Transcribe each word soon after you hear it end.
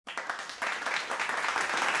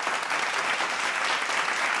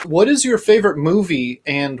What is your favorite movie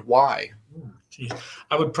and why? Gee,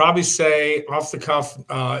 I would probably say off the cuff,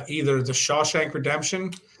 either The Shawshank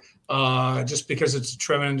Redemption, just because it's a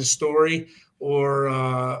tremendous story,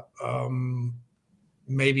 or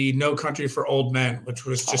maybe No Country for Old Men, which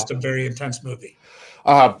was just a very intense movie.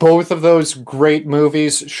 Both of those great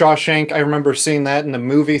movies. Shawshank, I remember seeing that in the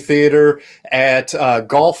movie theater at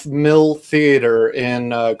Golf Mill Theater in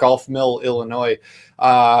Golf Mill, Illinois.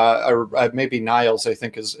 Or maybe Niles, I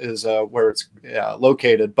think is where it's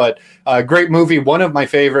located. But great movie, one of my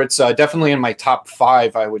favorites, definitely in my top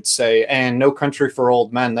 5, I would say. And No Country for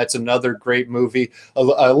Old Men, that's another great movie. A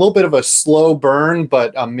little bit of a slow burn,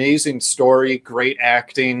 but amazing story, great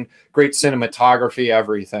acting, great cinematography,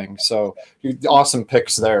 everything. So awesome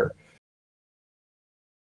picks there.